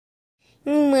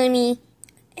Mommy,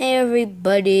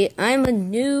 everybody, I'm a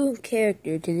new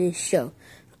character to this show.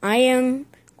 I am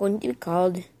going to be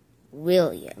called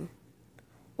William.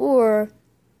 Or,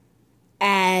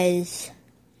 as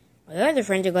my other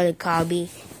friends are going to call me,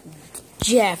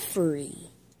 Jeffrey.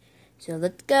 So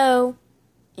let's go.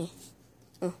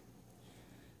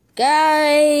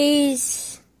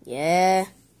 Guys! Yeah? Is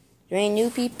there any new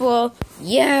people?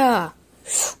 Yeah!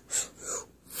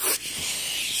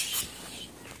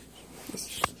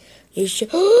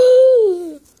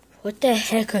 What the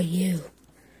heck are you?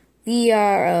 We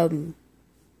are from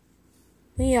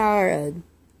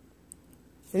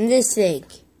this thing.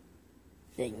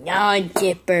 The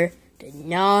non-tipper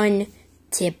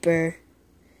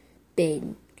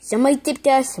bin. Somebody tipped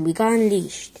us and we got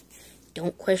unleashed.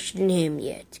 Don't question him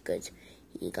yet, because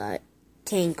he got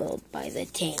tangled by the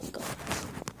tangle.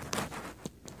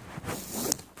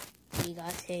 He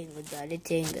got tangled by the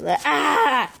tangle.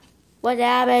 Ah! What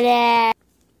happened?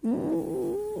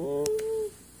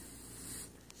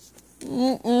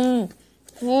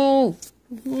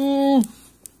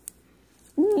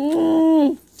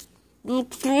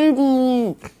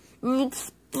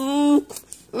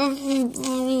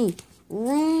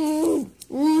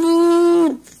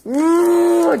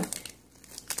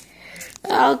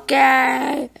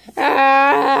 Okay.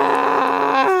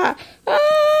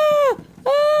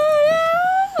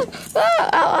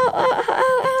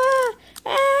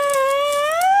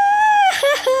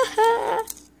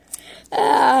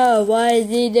 Oh, why is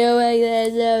he doing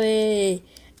this to me?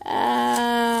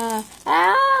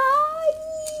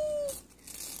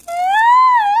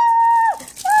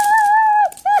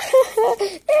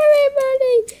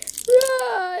 Everybody,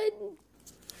 run!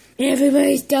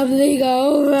 Everybody's tumbling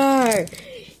over.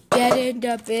 Get in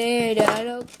the bin. I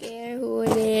don't care who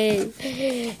it is.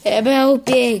 I'm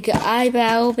helping. I'm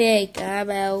helping. I'm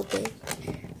helping.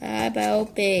 I'm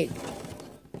helping.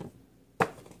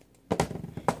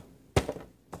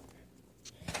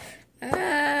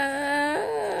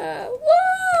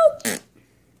 Whoa!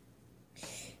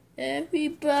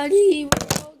 Everybody, we're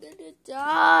all gonna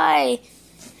die.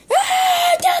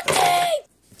 Ducking!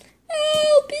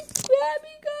 Help! It's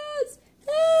grabbing us!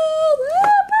 Help!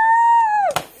 Help!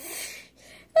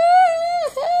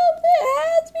 Help! It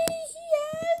has me! He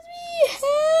has me!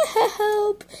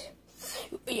 Help!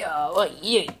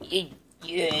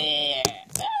 Yeah!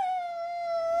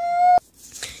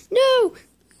 No!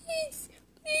 Please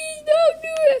don't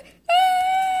do it!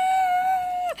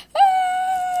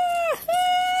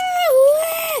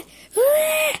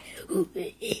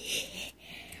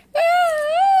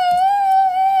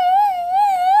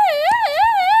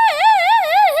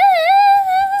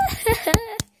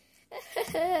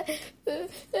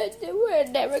 We're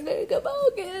never gonna come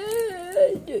out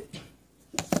again.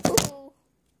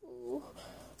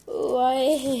 Oh,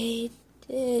 I hate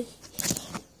this.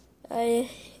 I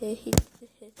hate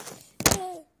this.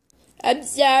 I'm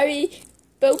sorry,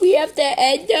 but we have to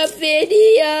end the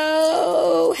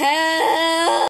video. Help!